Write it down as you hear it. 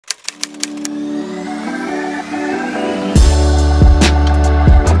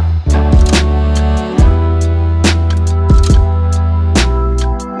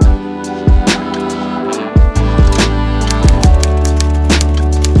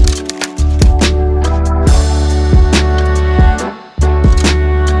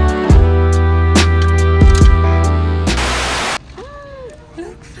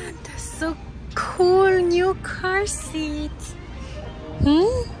Car seat.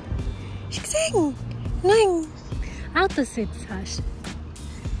 Schizeng. Nein. Autositz hast.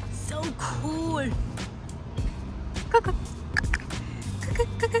 So cool.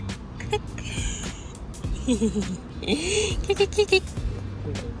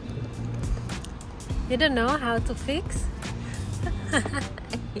 You don't know how to fix?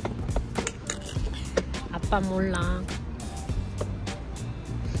 Apa mo lang.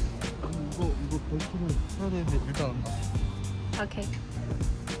 Okay.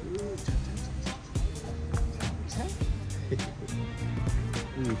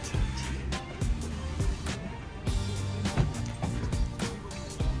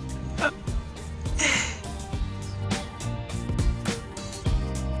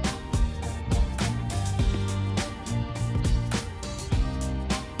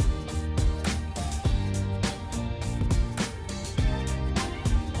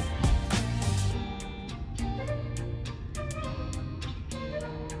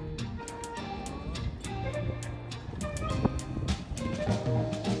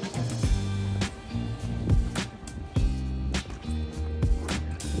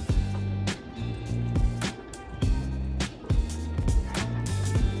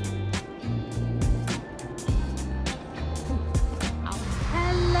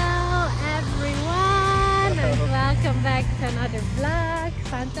 Welcome back to another vlog.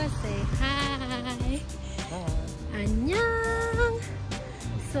 Fanta, say hi. Annyeong.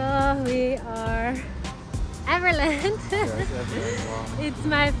 So we are Everland. It's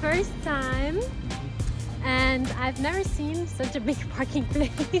my first time and I've never seen such a big parking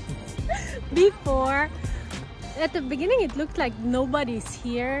place before. At the beginning it looked like nobody's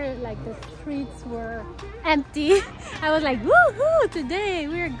here, like the streets were empty. I was like, woohoo, today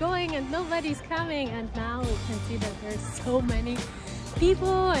we're going and nobody's coming, and now we can see that there's so many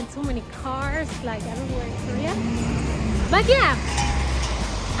people and so many cars like everywhere in Korea. But yeah,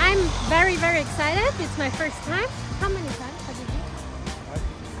 I'm very excited. It's my first time. How many times have you been?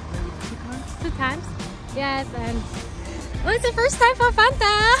 Maybe 2 times. Yes, and well, it's the first time for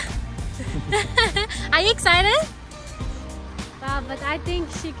Fanta. Are you excited? But I think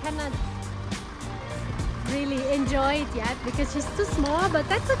she cannot really enjoy it yet because she's too small, but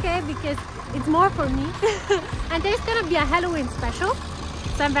that's okay because it's more for me. And there's gonna be a Halloween special,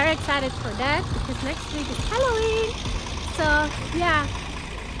 so I'm very excited for that because next week is Halloween. So yeah,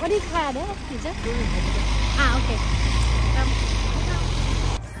 what do you call it? Okay.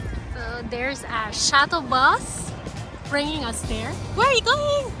 So there's a shuttle bus bringing us there. Where are you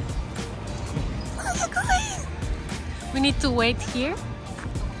going? Where are you going? We need to wait here.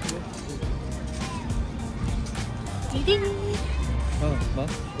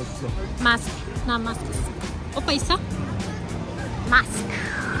 마스크. 나 마스크 있어. 오빠 있어? 마스크.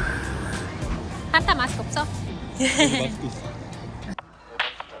 한타 마스크 없어? 마스크 있어.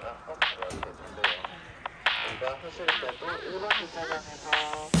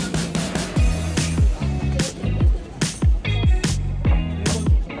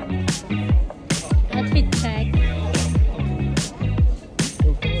 Outfit check.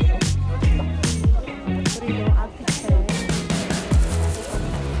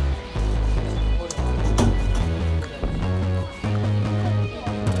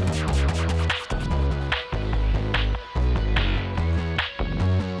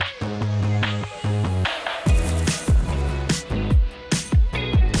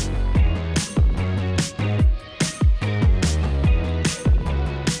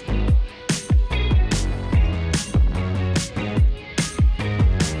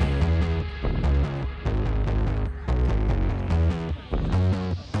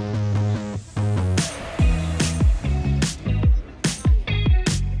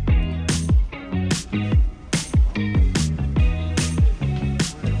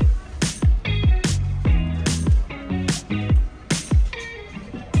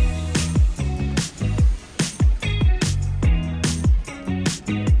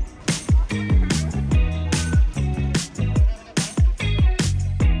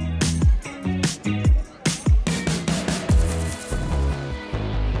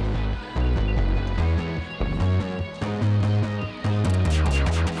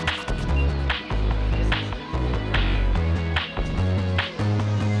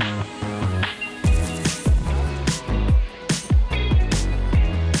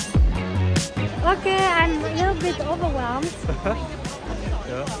 I'm a little bit overwhelmed.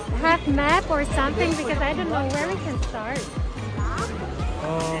 Yeah. Have map or something because I don't know where we can start.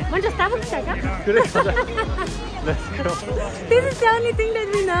 먼저 스타벅스 갈까? 그래 가자. Let's go. This is the only thing that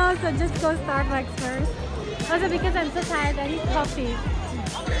we know, so just go Starbucks first. Also because I'm so tired, I need coffee.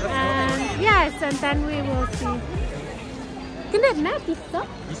 And yes, and then we will see. 근데 map 있어?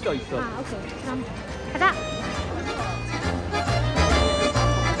 있어. 아, 오케이. 그럼 가자.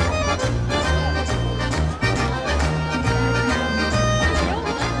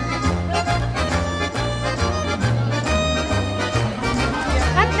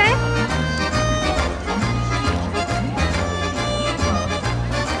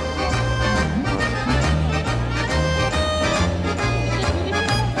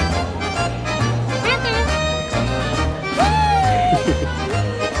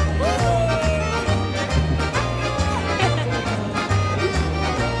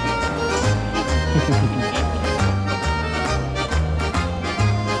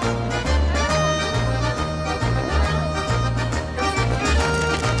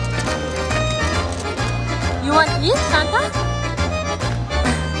 You want to eat, Fanta?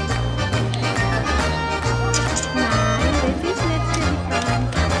 Nein, das ist nicht für die Fanta.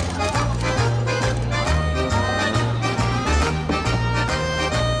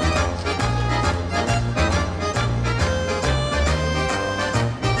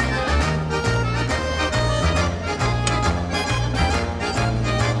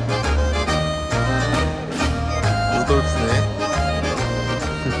 루돌프네.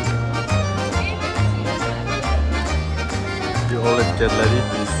 You always get ready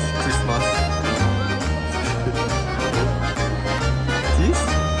this Christmas. This?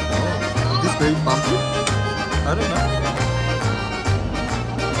 Oh, this very bumpy? I don't know.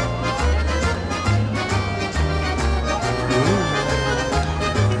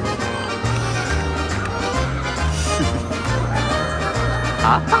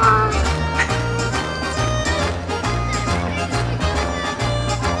 Ah!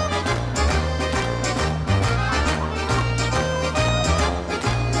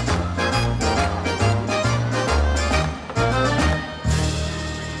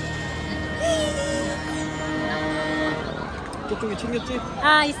 저쪽에 챙겼지?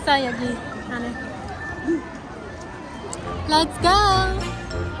 아, 있어 여기 안에. Let's go.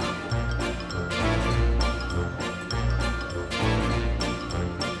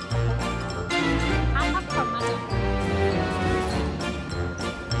 팝콘 맞아.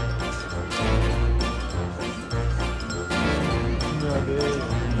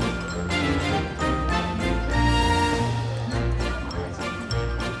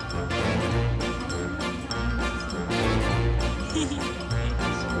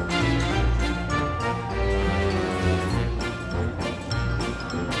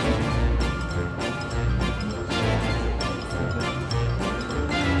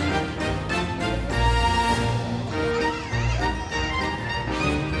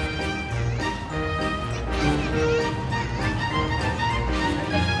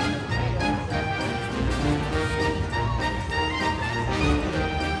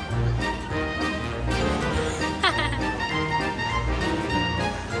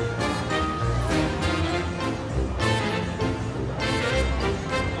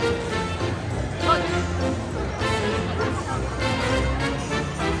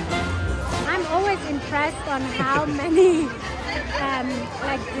 Impressed on how many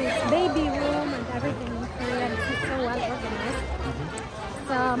like this baby room and everything in Korea. This is so well organized.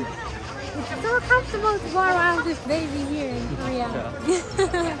 So it's so comfortable to go around with baby here in Korea.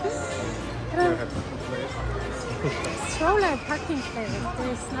 Stroller parking place.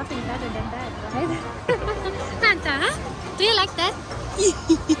 There's nothing better than that, right? Fanta, do you like that?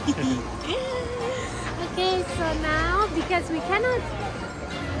 Okay, so now because we cannot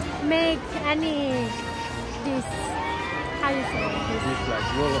make any this, how you say this? This like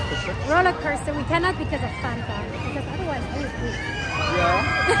roller coaster? Roller coaster. We cannot because of Fanta. Because otherwise I would do it. Yeah.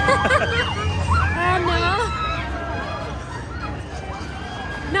 Oh no.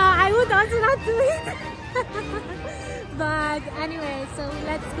 No, I would also not do it. But anyway, so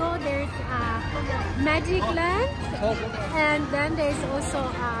let's go. There's Magic Land, and then there's also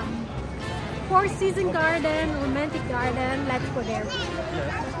Four Season Garden, Romantic Garden. Let's go there.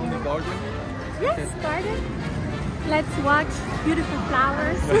 Yes, in the garden? Yes, garden. Let's watch beautiful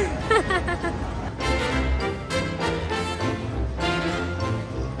flowers.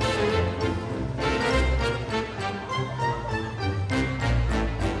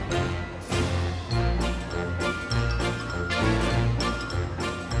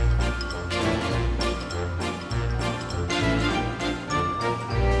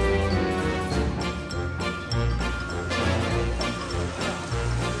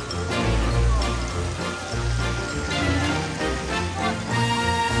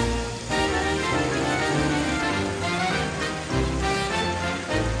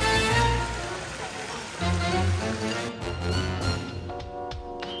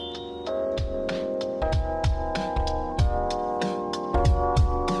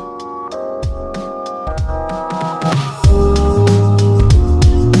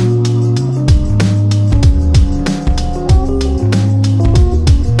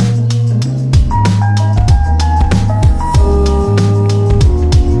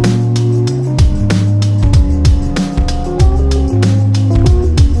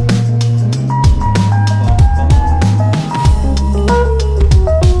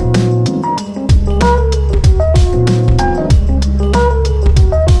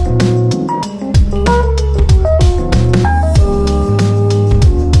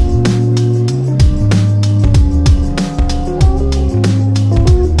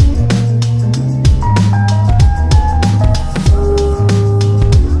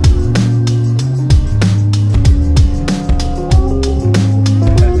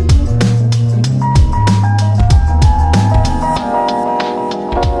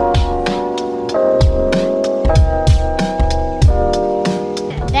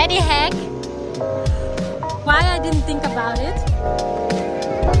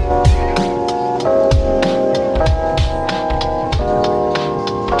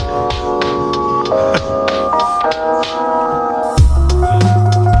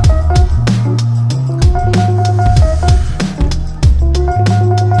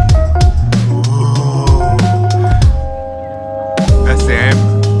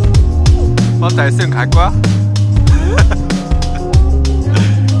 갈 거야?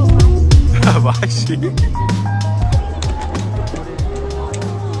 마이씨.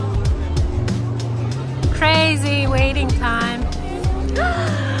 Crazy waiting time.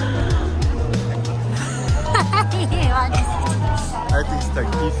 I think it's like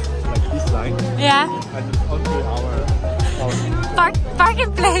this line. Yeah. And it's only our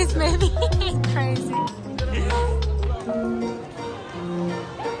Parking place maybe. Crazy.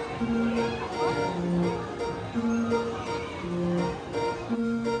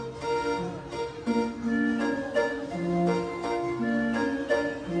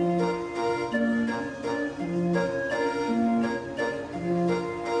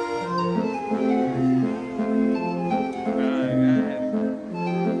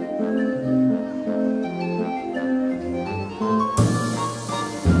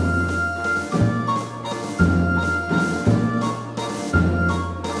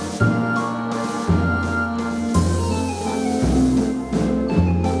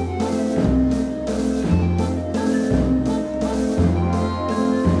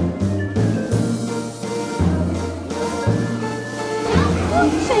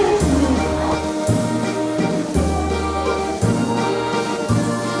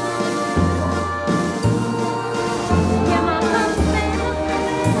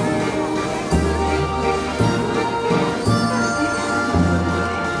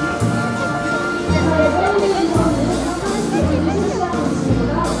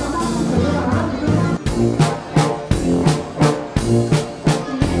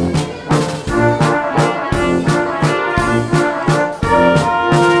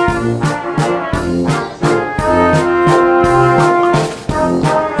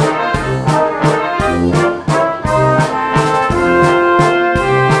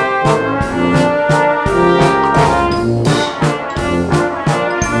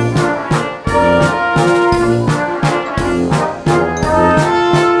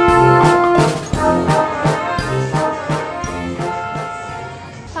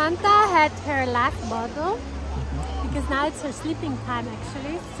 Fanta had her last bottle because now it's her sleeping time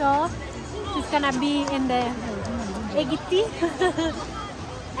actually, so she's gonna be in the egiti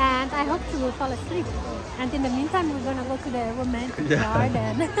and I hope she will fall asleep. And in the meantime, we're gonna go to the romantic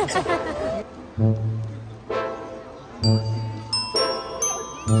garden.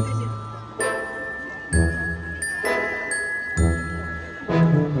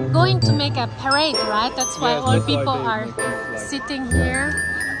 Going to make a parade, right? That's why all people are sitting here.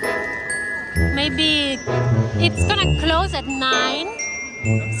 Maybe it's gonna close at 9,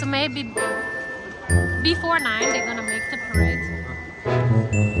 so maybe before 9 they're gonna make the parade.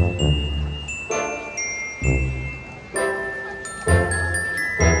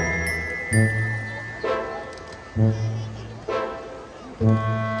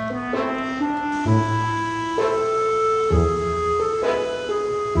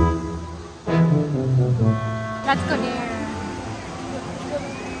 Let's go there.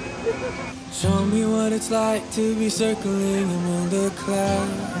 Show me what it's like to be circling among the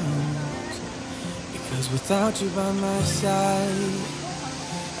clouds. Because without you by my side,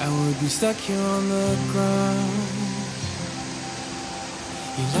 I would be stuck here on the ground.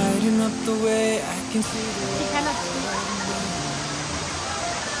 You lighten up the way I can see the He cannot sleep.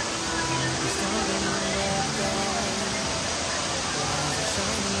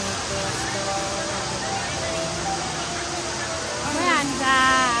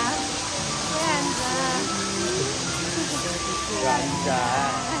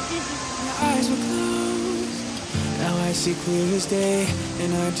 My eyes were closed, now I see clear as day.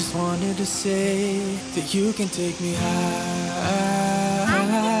 And I just wanted to say that you can take me high.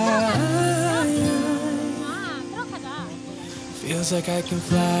 Feels like I can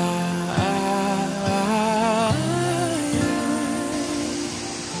fly.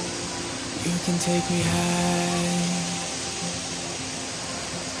 You can take me high.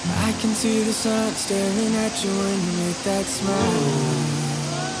 I can see the sun staring at you when you make that smile.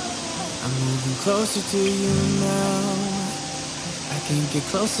 I'm moving closer to you now. I can't get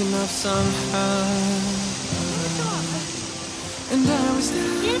close enough somehow. And I was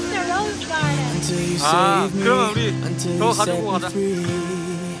there Here's the rose garden. until you saved me, 그러면 우리 until 저 you set 가지고 me 가자. free.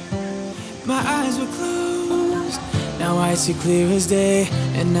 My eyes were closed, now I see clear as day.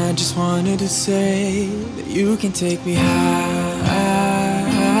 And I just wanted to say that you can take me high.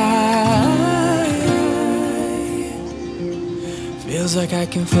 Feels like I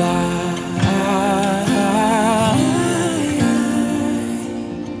can fly.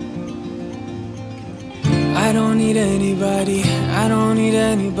 I don't need anybody, I don't need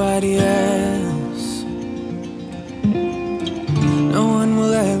anybody else. No one will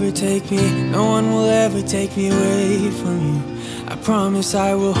will ever take me, no one will ever take me away from you. I promise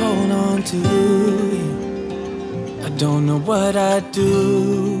I will hold on to you. I don't know what I'd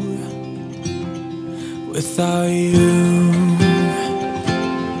do without you.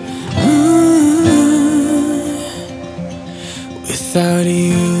 Without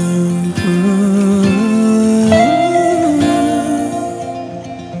you.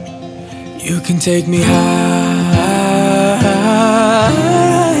 You can take me high.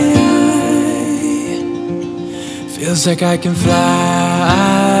 Feels like I can fly.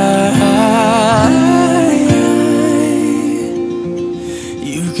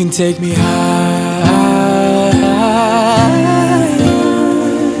 You can take me high.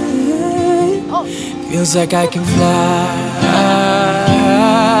 Feels like I can fly.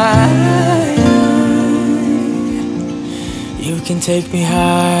 You can take me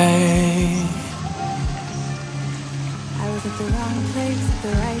high. I was at the wrong place at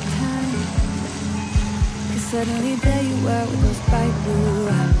the right time, 'cause suddenly there you were with those bright blue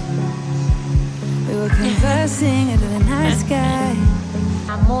eyes. We were conversing under the night sky.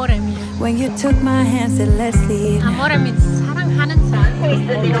 Amore means. When you took my hand, said let's leave. Amore means 사랑하는 사람.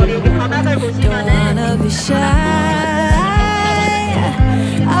 Don't wanna be shy.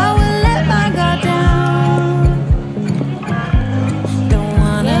 I will let my guard down. Don't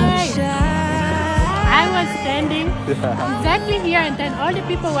wanna be shy. I was standing exactly here, and then all the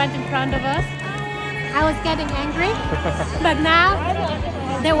people went in front of us. I was getting angry, but now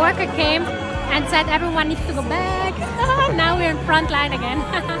the worker came and said everyone needs to go back. Now we're in front line again.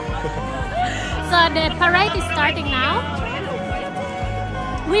 So the parade is starting now.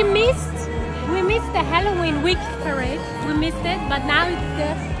 We missed the Halloween week parade. We missed it, but now it's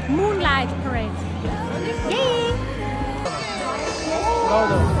the moonlight parade. Yay!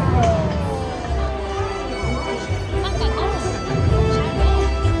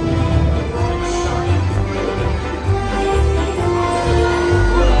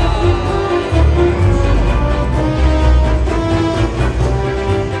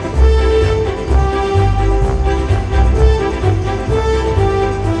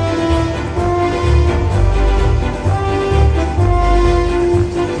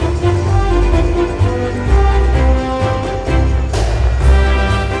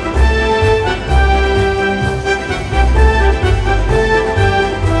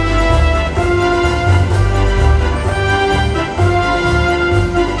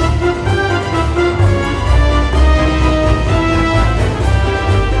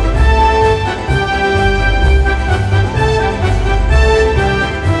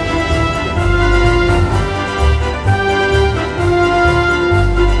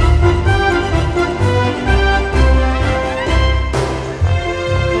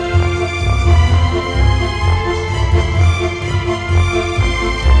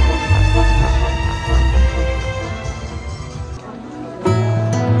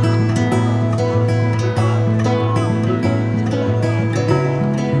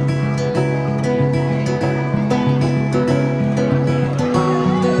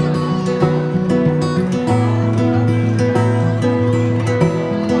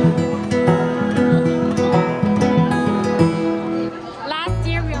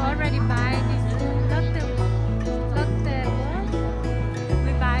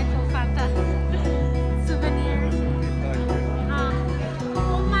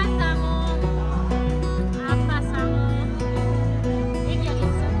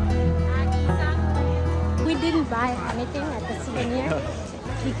 Buy anything at the souvenir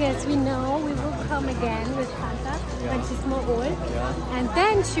because we know we will come again with Fanta when she's more old, and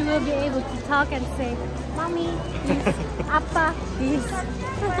then she will be able to talk and say, "Mommy, please, Appa, please."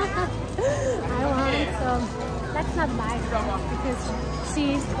 I want some. Let's not buy her because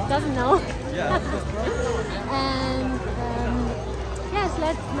she doesn't know. And yes,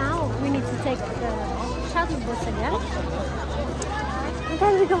 now we need to take the shuttle bus again, and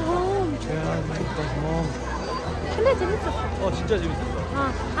then we go home. 근데 재밌었어. 진짜 재밌었어.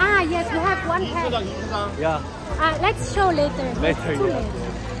 Yes, we have one pack. Yeah. Let's show later. Later, Too late.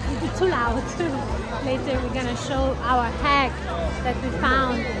 It's too loud. Later we're gonna show our hack that we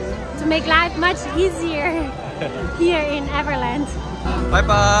found to make life much easier here in Everland. Bye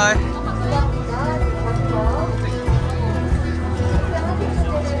bye.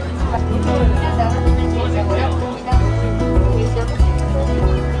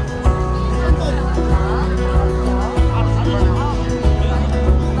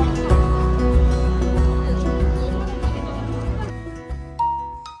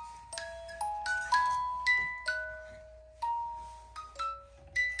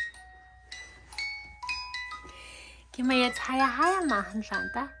 Können wir jetzt Haya Haya machen,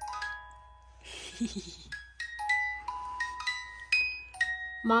 Fanta?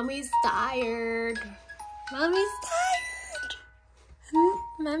 Mommy's tired. Mommy's tired.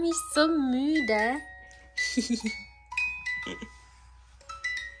 Mommy's so müde.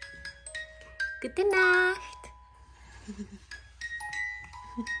 Gute Nacht.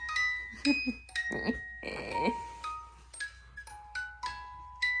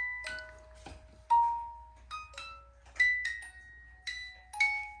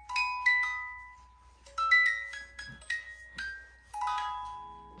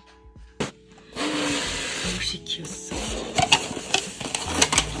 시켰어.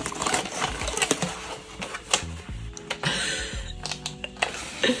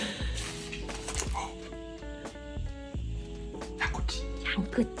 양꼬치.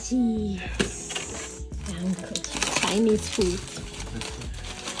 양꼬치. 양꼬치. Chinese food.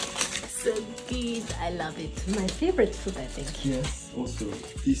 So good. I love it. My favorite food, I think. Yes. Also,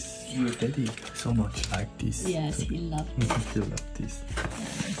 this your daddy so much like this. Yes, he loved it. He loved this.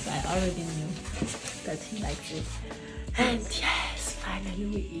 Yes, I already knew that he likes it. And yes, finally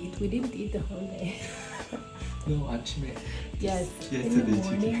we eat. We didn't eat the whole day. No, 아침에. Yes, in the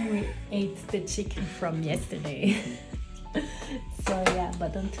morning we ate the chicken from yesterday. So yeah,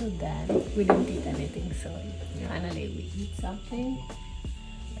 but until then we didn't eat anything. So finally we eat something.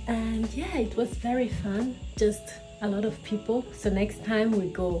 And yeah, it was very fun. Just a lot of people. So next time we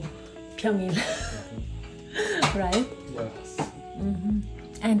go Pyongyang, right? Yes.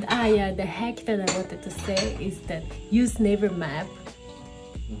 And yeah, the hack that I wanted to say is that use neighbor map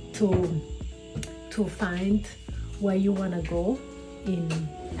to find where you want to go in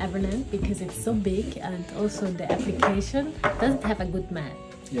Everland, because it's so big, and also the application doesn't have a good map.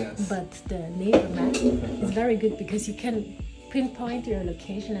 Yes. But the neighbor map is very good because you can pinpoint your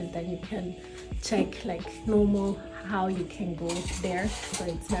location and then you can check like normal how you can go there. So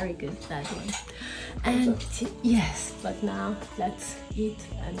it's very good, that one. And yes, but now let's eat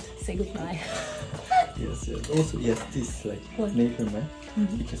and say goodbye. Yes, yes. Also, yes, this like What? neighbor map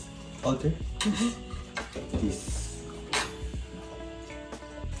because other this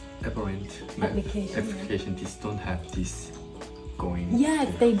Everland map application this don't have this going.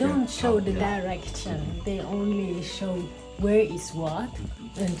 Yes, they don't show the yeah. direction. They only show where is what,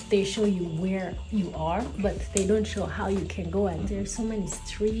 and they show you where you are, but they don't show how you can go. And there's so many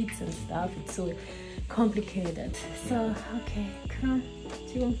streets and stuff. It's so complicated. So okay, 그럼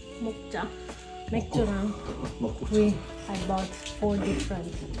지금 먹자. 맥주랑 I bought 4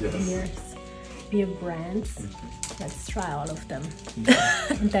 different beer brands. Let's try all of them.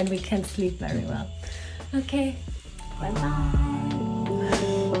 And then we can sleep very well. Okay, bye bye.